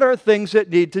what are things that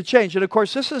need to change? And of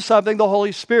course, this is something the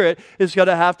Holy Spirit is going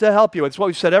to have to help you. It's what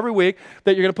we've said every week,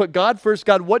 that you're going to put God first.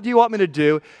 God, what do you want me to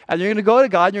do? And you're going to go to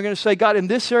God and you're going to say, God, in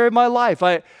this area of my life,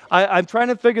 I'm trying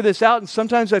to figure this out, and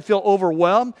sometimes I feel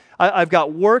overwhelmed. I've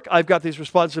got work, I've got these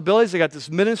responsibilities, I got this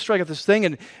ministry, I got this thing,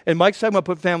 and Mike's talking about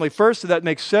put family first, so that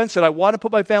makes sense, and I want to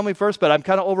put my family first, but I'm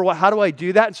kind of overwhelmed. How do I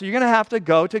do that? And so you're going to have to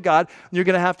go to God, and you're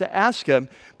going to have to ask Him.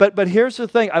 But here's the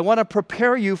thing, I want to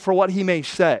prepare you for what He may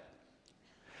say.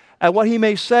 And what He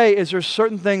may say is there's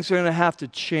certain things that are going to have to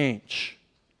change.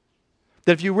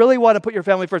 That if you really want to put your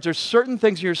family first, there's certain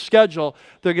things in your schedule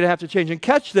that are going to have to change. And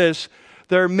catch this,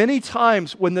 there are many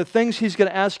times when the things He's going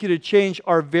to ask you to change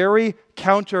are very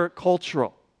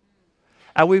countercultural.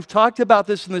 And we've talked about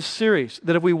this in this series,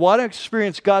 that if we want to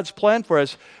experience God's plan for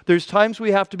us, there's times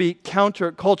we have to be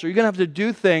counterculture. You're going to have to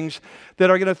do things that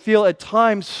are going to feel at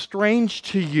times strange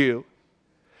to you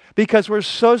because we're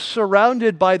so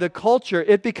surrounded by the culture,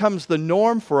 it becomes the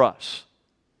norm for us.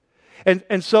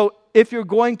 And so if you're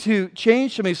going to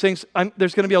change some of these things,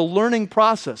 there's going to be a learning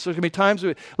process. There's going to be times.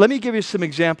 Let me give you some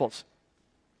examples.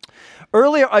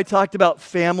 Earlier, I talked about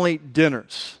family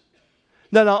dinners.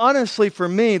 Now, honestly, for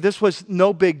me, this was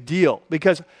no big deal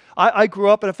because I grew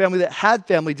up in a family that had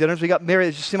family dinners. We got married.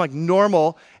 It just seemed like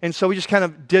normal. And so we just kind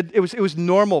of did. It was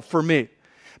normal for me.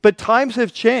 But times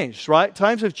have changed, right?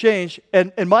 Times have changed.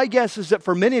 And my guess is that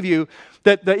for many of you,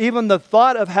 that even the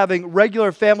thought of having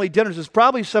regular family dinners is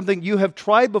probably something you have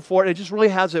tried before, and it just really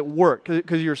hasn't worked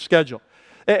because of your schedule.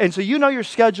 And so you know your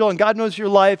schedule, and God knows your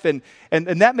life, and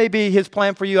that may be His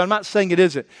plan for you. I'm not saying it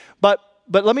isn't. But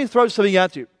let me throw something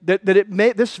at you, that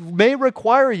this may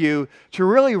require you to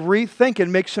really rethink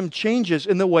and make some changes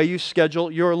in the way you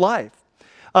schedule your life.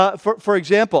 For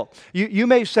example, you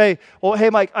may say, well,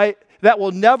 hey, Mike, that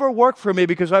will never work for me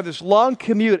because I have this long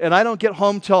commute and I don't get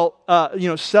home till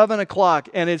 7 o'clock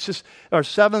and it's just, or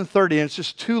 7:30 and it's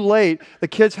just too late. The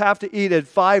kids have to eat at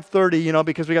 5:30,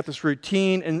 because we got this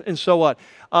routine and so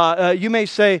on. You may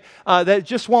say that it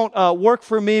just won't work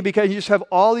for me because you just have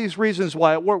all these reasons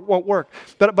why it won't work.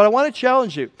 But I want to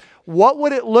challenge you. What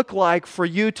would it look like for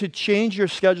you to change your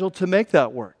schedule to make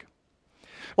that work?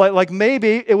 Like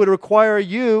maybe it would require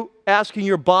you asking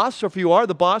your boss, or if you are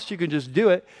the boss, you can just do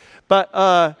it.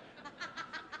 But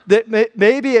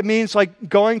maybe it means like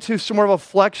going to some more of a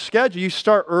flex schedule. You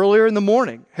start earlier in the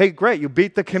morning. Hey, great, you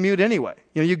beat the commute anyway.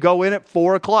 You go in at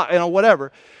 4 o'clock,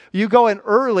 whatever. You go in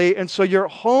early, and so you're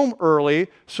home early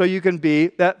so you can be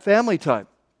that family time.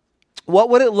 What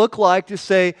would it look like to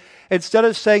say, instead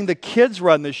of saying the kids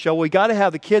run this show, we got to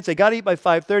have the kids, they got to eat by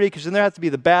 5:30 because then there has to be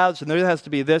the baths and there has to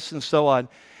be this and so on.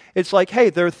 It's like, hey,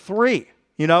 they're 3,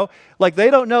 like they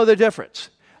don't know the difference.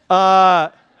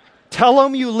 Tell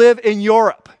them you live in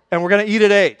Europe and we're going to eat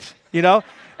at 8,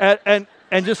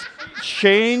 and just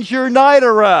change your night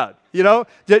around,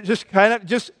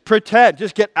 just pretend,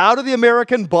 just get out of the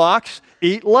American box,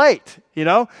 eat late,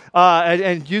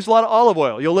 and use a lot of olive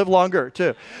oil. You'll live longer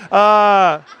too.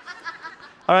 All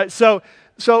right, so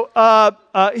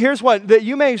here's one that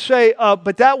you may say,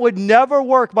 but that would never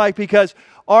work, Mike, because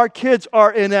our kids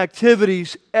are in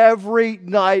activities every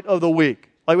night of the week.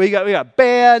 Like we got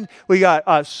band, we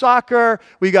got soccer,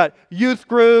 we got youth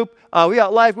group, we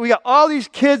got life, we got all these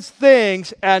kids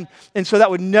things, and so that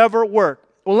would never work.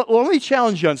 Well, let me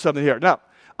challenge you on something here. Now,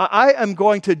 I am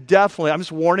going to definitely, I'm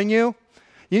just warning you,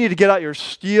 you need to get out your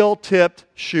steel-tipped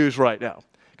shoes right now,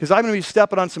 because I'm going to be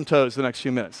stepping on some toes the next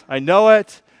few minutes. I know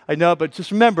it, but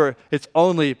just remember, it's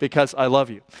only because I love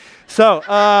you. So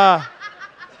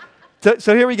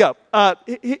here we go.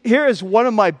 Here is one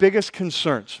of my biggest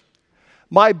concerns.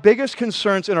 My biggest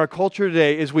concerns in our culture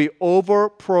today is we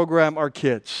over-program our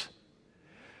kids.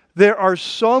 There are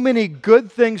so many good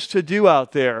things to do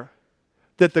out there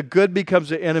that the good becomes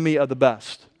the enemy of the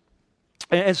best.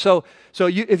 And so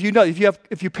if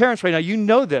you parents right now, you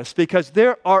know this because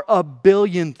there are a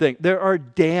billion things. There are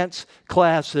dance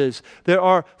classes. There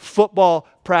are football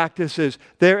practices.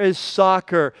 There is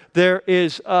soccer. There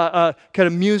is kind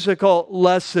of musical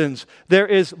lessons. There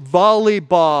is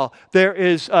volleyball. There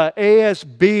is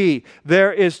ASB.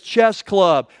 There is chess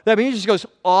club. It just goes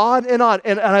on. And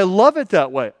I love it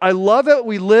that way. I love it.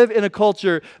 We live in a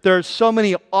culture. There are so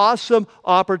many awesome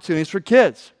opportunities for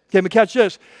kids. Okay, but catch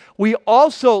this. We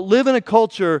also live in a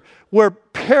culture where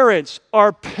parents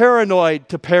are paranoid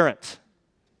to parent,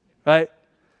 right?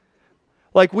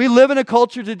 Like we live in a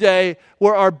culture today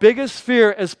where our biggest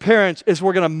fear as parents is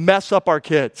we're going to mess up our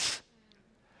kids.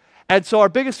 And so our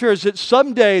biggest fear is that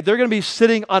someday they're going to be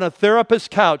sitting on a therapist's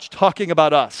couch talking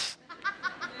about us.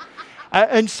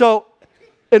 And so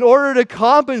in order to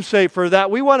compensate for that,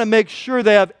 we want to make sure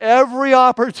they have every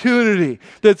opportunity,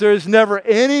 that there's never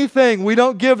anything we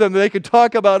don't give them that they could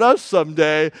talk about us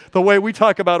someday the way we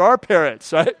talk about our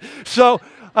parents, right? So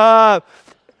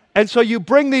you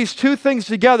bring these two things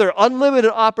together, unlimited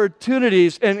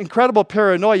opportunities and incredible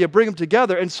paranoia, you bring them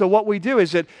together. And so what we do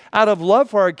is that out of love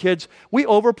for our kids, we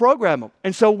overprogram them.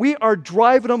 And so we are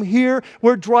driving them here,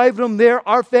 we're driving them there.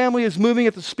 Our family is moving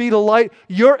at the speed of light.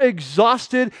 You're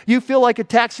exhausted. You feel like a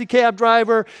taxi cab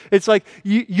driver. It's like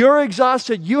you're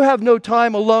exhausted. You have no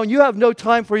time alone. You have no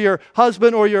time for your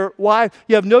husband or your wife.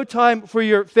 You have no time for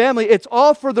your family. It's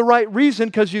all for the right reason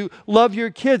because you love your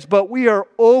kids, but we are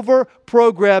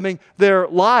overprogramming their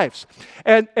lives.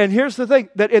 And here's the thing,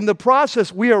 that in the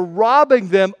process, we are robbing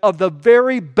them of the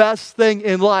very best thing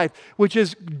in life, which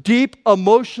is deep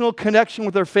emotional connection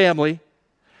with their family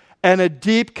and a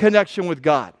deep connection with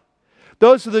God.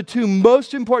 Those are the two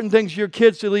most important things for your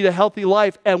kids to lead a healthy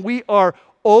life, and we are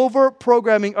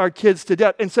over-programming our kids to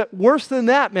death. And so worse than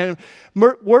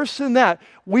that,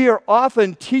 we are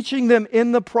often teaching them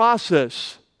in the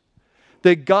process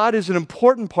that God is an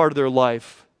important part of their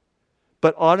life,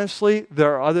 but honestly,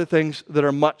 there are other things that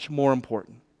are much more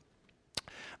important.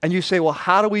 And you say, well,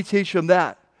 how do we teach them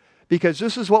that? Because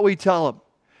this is what we tell them.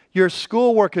 Your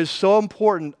schoolwork is so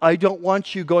important, I don't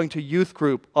want you going to youth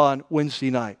group on Wednesday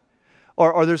night.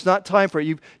 Or there's not time for it.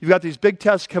 You've got these big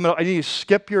tests coming up. I need you to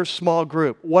skip your small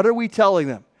group. What are we telling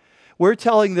them? We're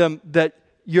telling them that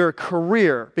your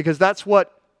career, because that's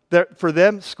what, for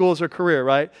them, school is their career,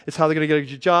 right? It's how they're going to get a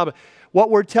good job.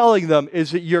 What we're telling them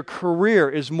is that your career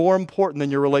is more important than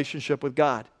your relationship with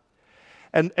God.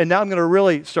 And now I'm going to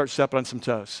really start stepping on some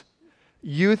toes.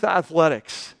 Youth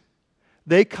athletics,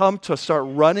 they come to start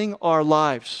running our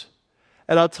lives.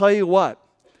 And I'll tell you what,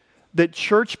 that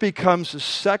church becomes a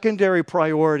secondary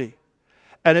priority.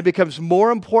 And it becomes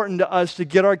more important to us to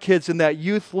get our kids in that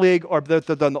youth league or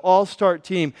the all-star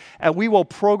team. And we will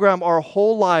program our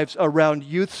whole lives around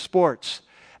youth sports.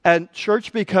 And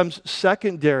church becomes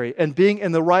secondary, and being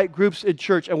in the right groups in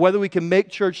church, and whether we can make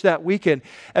church that weekend.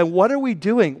 And what are we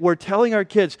doing? We're telling our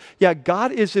kids, yeah,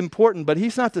 God is important, but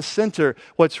He's not the center.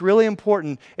 What's really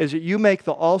important is that you make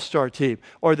the all-star team,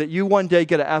 or that you one day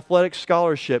get an athletic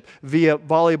scholarship via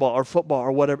volleyball or football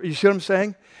or whatever. You see what I'm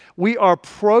saying? We are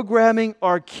programming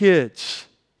our kids.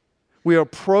 We are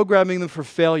programming them for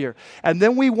failure. And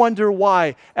then we wonder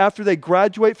why, after they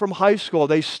graduate from high school,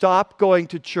 they stop going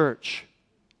to church.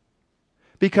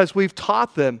 Because we've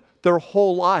taught them their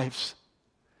whole lives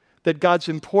that God's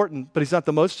important, but He's not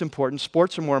the most important.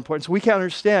 Sports are more important. So we can't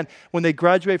understand when they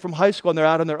graduate from high school and they're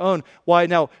out on their own, why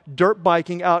now dirt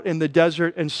biking out in the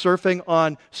desert and surfing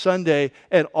on Sunday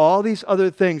and all these other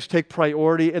things take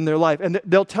priority in their life. And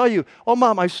they'll tell you, oh,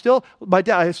 Mom, I still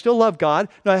love God.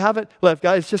 No, I haven't left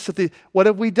God. It's just that what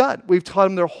have we done? We've taught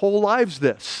them their whole lives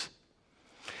this.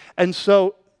 And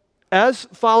so, as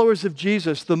followers of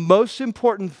Jesus, the most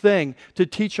important thing to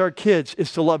teach our kids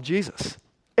is to love Jesus.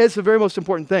 It's the very most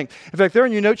important thing. In fact, there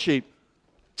in your note sheet,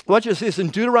 watch this. It's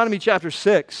in Deuteronomy chapter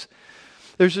 6.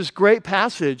 There's this great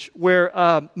passage where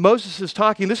Moses is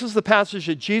talking. This is the passage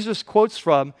that Jesus quotes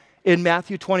from in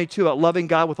Matthew 22 about loving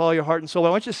God with all your heart and soul. I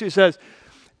want you to see it says,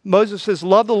 Moses says,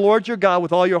 love the Lord your God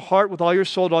with all your heart, with all your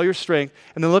soul, and all your strength.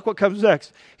 And then look what comes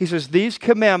next. He says, these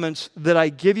commandments that I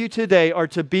give you today are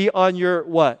to be on your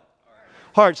what?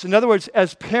 Hearts. In other words,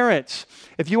 as parents,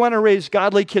 if you want to raise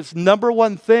godly kids, number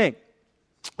one thing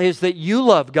is that you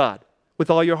love God with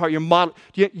all your heart.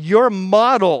 Your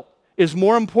model is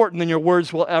more important than your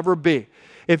words will ever be.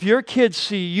 If your kids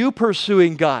see you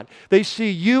pursuing God, they see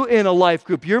you in a life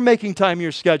group, you're making time in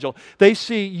your schedule, they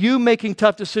see you making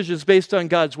tough decisions based on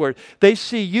God's word, they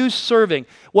see you serving,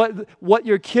 what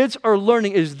your kids are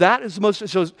learning is that is the most,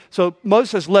 so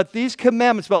Moses says, let these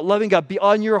commandments about loving God be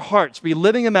on your hearts, be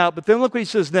living them out. But then look what he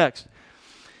says next.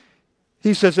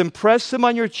 He says, impress them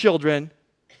on your children,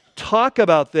 talk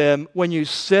about them when you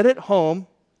sit at home,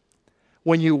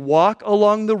 when you walk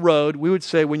along the road, we would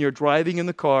say when you're driving in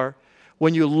the car,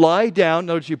 when you lie down,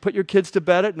 notice you put your kids to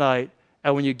bed at night,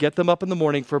 and when you get them up in the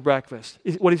morning for breakfast.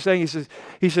 What he's saying,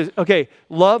 he says, okay,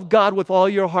 love God with all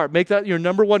your heart. Make that your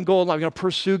number one goal in life. You're going to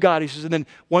pursue God. He says, and then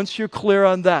once you're clear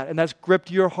on that, and that's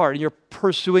gripped your heart, and you're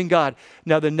pursuing God,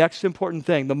 now the next important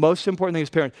thing, the most important thing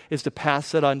as parents, is to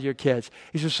pass that on to your kids.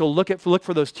 He says, so look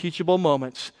for those teachable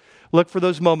moments. Look for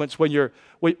those moments when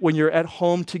you're at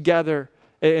home together,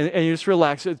 and you just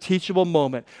relax, a teachable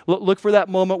moment. Look for that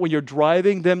moment when you're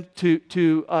driving them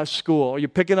to school or you're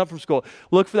picking up from school.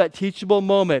 Look for that teachable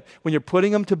moment when you're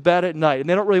putting them to bed at night and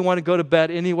they don't really want to go to bed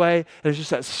anyway. And it's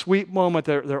just that sweet moment.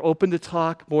 They're open to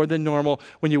talk more than normal.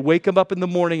 When you wake them up in the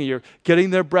morning and you're getting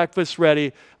their breakfast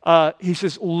ready, he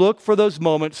says, look for those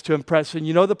moments to impress. And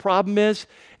you know the problem is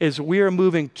we are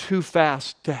moving too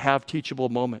fast to have teachable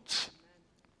moments.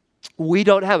 We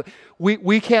don't have,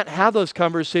 we can't have those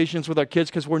conversations with our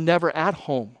kids because we're never at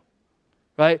home,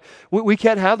 right? We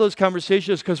can't have those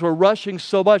conversations because we're rushing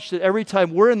so much that every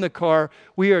time we're in the car,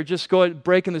 we are just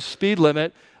breaking the speed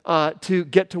limit to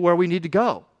get to where we need to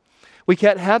go. We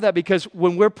can't have that because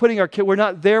when we're putting our kids, we're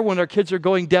not there when our kids are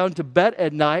going down to bed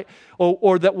at night,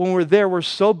 or that when we're there, we're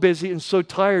so busy and so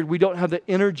tired, we don't have the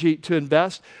energy to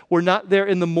invest. We're not there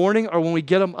in the morning, or when we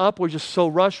get them up, we're just so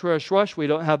rush, we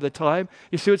don't have the time.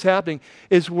 You see what's happening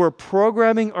is we're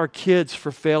programming our kids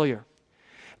for failure.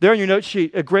 There on your note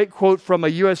sheet, a great quote from a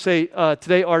USA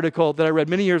Today article that I read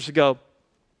many years ago.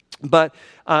 But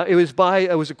it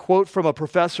was a quote from a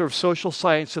professor of social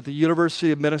science at the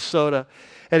University of Minnesota.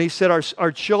 And he said,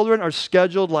 our children are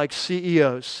scheduled like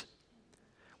CEOs.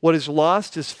 What is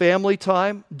lost is family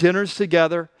time, dinners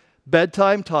together,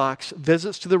 bedtime talks,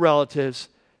 visits to the relatives,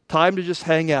 time to just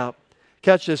hang out.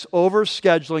 Catch this,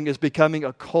 overscheduling is becoming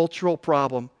a cultural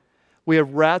problem. we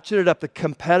have ratcheted up the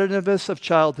competitiveness of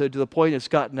childhood to the point it's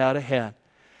gotten out of hand.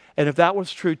 And if that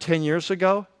was true 10 years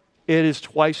ago, it is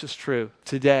twice as true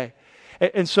today.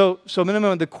 And so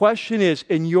minimum, the question is,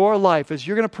 in your life, as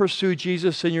you're going to pursue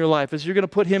Jesus in your life, as you're going to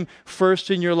put him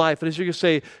first in your life, and as you're going to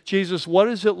say, Jesus, what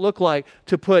does it look like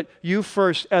to put you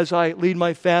first as I lead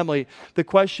my family? The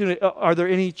question, are there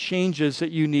any changes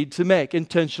that you need to make,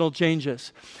 intentional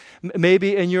changes?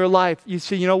 Maybe in your life, you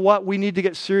see, you know what? We need to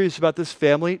get serious about this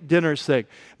family dinners thing.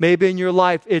 Maybe in your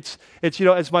life, it's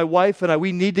as my wife and I,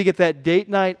 we need to get that date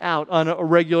night out on a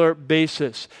regular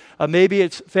basis. Maybe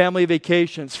it's family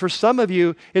vacations. For some of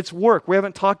you, it's work. We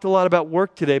haven't talked a lot about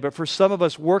work today, but for some of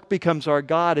us, work becomes our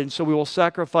God, and so we will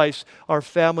sacrifice our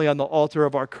family on the altar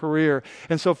of our career.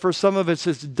 And so for some of us,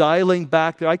 it's dialing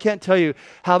back there. I can't tell you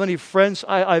how many friends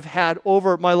I've had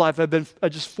over my life. I've been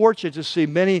just fortunate to see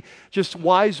many just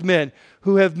wise men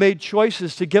who have made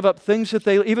choices to give up things that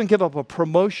they even give up a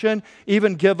promotion,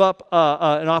 even give up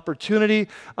an opportunity.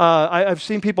 I've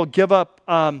seen people give up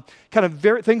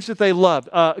things that they loved.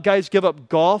 Guys give up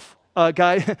golf.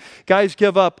 Guys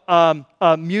give up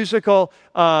musical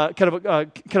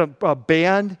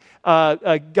band.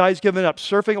 Guys giving up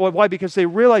surfing. Why? Because they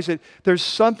realize that there's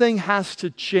something has to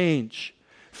change.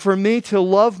 For me to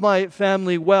love my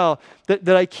family well, that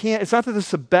I can't, it's not that this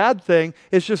is a bad thing,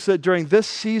 it's just that during this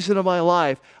season of my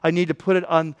life, I need to put it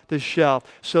on the shelf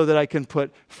so that I can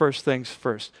put first things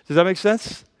first. Does that make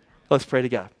sense? Let's pray to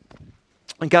God.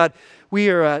 And God, we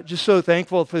are just so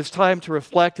thankful for this time to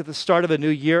reflect at the start of a new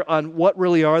year on what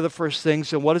really are the first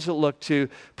things and what does it look to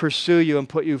pursue you and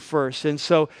put you first. And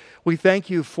so we thank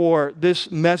you for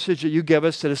this message that you give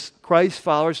us that as Christ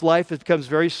followers, life becomes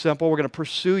very simple. We're going to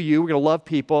pursue you. We're going to love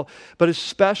people, but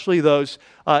especially those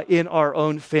in our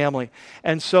own family.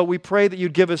 And so we pray that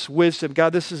you'd give us wisdom.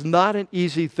 God, this is not an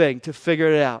easy thing to figure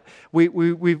it out. We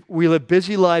live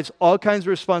busy lives, all kinds of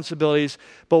responsibilities,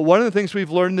 but one of the things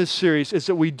we've learned in this series is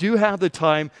that we do have the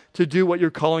time to do what you're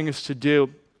calling us to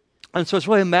do. And so it's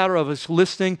really a matter of us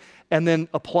listening and then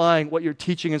applying what you're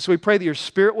teaching. And so we pray that your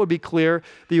Spirit would be clear,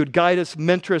 that you would guide us,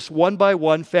 mentor us one by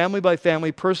one, family by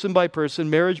family, person by person,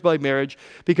 marriage by marriage,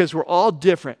 because we're all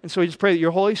different. And so we just pray that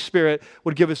your Holy Spirit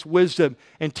would give us wisdom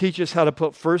and teach us how to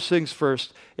put first things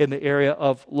first in the area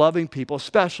of loving people,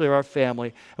 especially our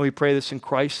family. And we pray this in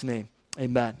Christ's name.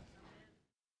 Amen.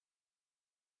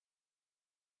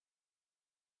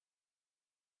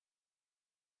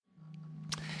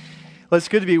 Well, it's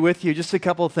good to be with you. Just a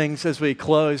couple of things as we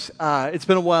close. It's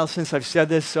been a while since I've said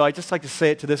this, so I just like to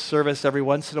say it to this service every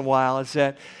once in a while, is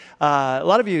that a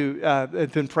lot of you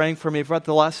have been praying for me. For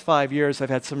the last 5 years, I've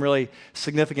had some really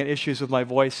significant issues with my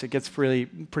voice. It gets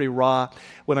pretty raw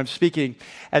when I'm speaking.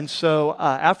 And so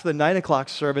after the 9 o'clock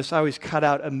service, I always cut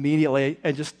out immediately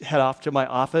and just head off to my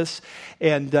office.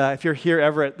 And if you're here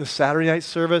ever at the Saturday night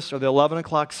service or the 11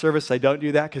 o'clock service, I don't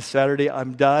do that because Saturday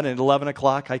I'm done, and at 11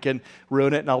 o'clock I can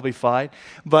ruin it and I'll be fine.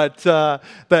 But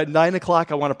at 9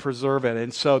 o'clock, I want to preserve it.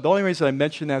 And so the only reason I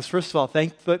mention that is, first of all,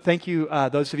 thank you,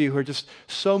 those of you who are just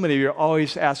so many of you are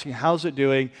always asking, how's it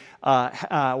doing?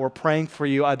 We're praying for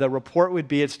you. The report would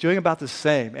be it's doing about the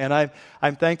same. And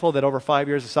I'm thankful that over 5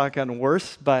 years it's not gotten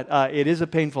worse, but it is a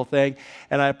painful thing.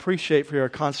 And I appreciate for your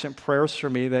constant prayers for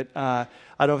me that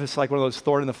I don't know if it's like one of those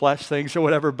thorn in the flesh things or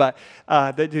whatever, but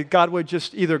that God would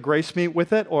just either grace me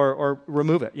with it or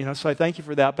remove it. So I thank you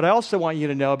for that. But I also want you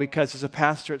to know, because as a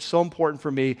pastor, it's so important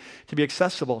for me to be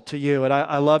accessible to you. And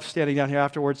I love standing down here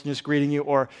afterwards and just greeting you,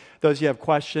 or those of you have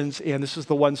questions. And this is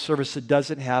the one service that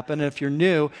doesn't happen. And if you're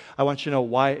new, I want you to know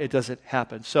why it doesn't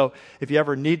happen. So if you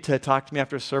ever need to talk to me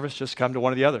after service, just come to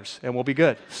one of the others and we'll be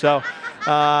good. So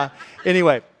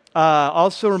anyway.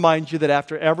 Also remind you that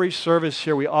after every service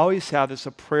here, we always have this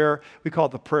a prayer. We call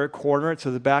it the prayer corner. It's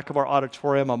at the back of our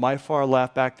auditorium on my far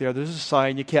left back there. There's a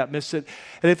sign. You can't miss it.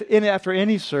 And if after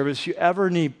any service you ever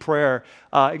need prayer,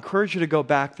 I encourage you to go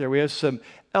back there. We have some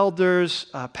elders,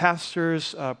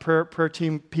 pastors, prayer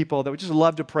team people that would just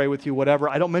love to pray with you, whatever.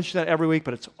 I don't mention that every week,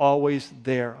 but it's always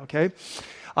there, okay?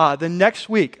 The next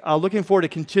week, looking forward to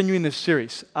continuing this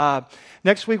series.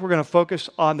 Next week, we're going to focus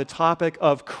on the topic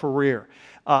of career.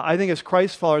 I think as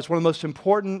Christ followers, one of the most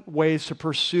important ways to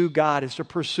pursue God is to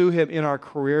pursue Him in our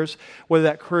careers, whether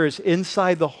that career is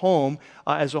inside the home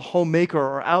as a homemaker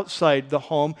or outside the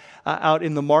home, out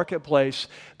in the marketplace,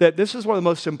 that this is one of the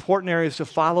most important areas to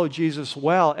follow Jesus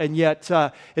well, and yet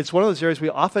it's one of those areas we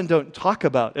often don't talk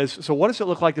about. So what does it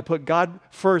look like to put God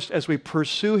first as we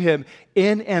pursue Him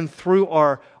in and through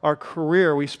our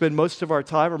career? We spend most of our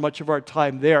time or much of our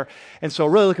time there, and so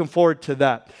really looking forward to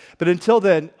that. But until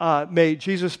then, may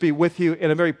Jesus be with you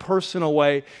in a very personal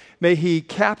way. May He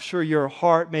capture your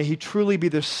heart. May He truly be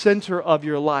the center of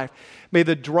your life. May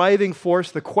the driving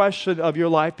force, the question of your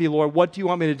life be, Lord, what do you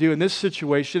want me to do in this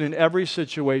situation, in every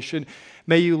situation?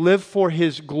 May you live for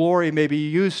his glory, may be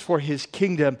used for his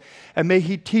kingdom, and may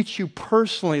he teach you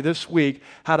personally this week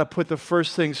how to put the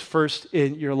first things first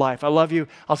in your life. I love you.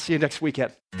 I'll see you next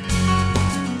weekend.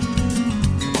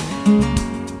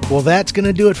 Well, that's going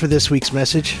to do it for this week's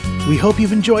message. We hope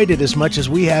you've enjoyed it as much as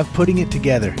we have putting it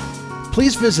together.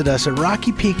 Please visit us at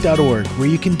rockypeak.org, where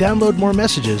you can download more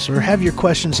messages or have your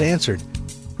questions answered.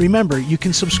 Remember, you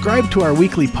can subscribe to our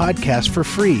weekly podcast for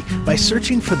free by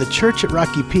searching for The Church at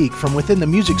Rocky Peak from within the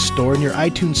music store in your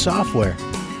iTunes software.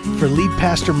 For lead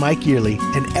pastor Mike Yearley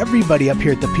and everybody up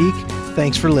here at the Peak,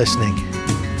 thanks for listening.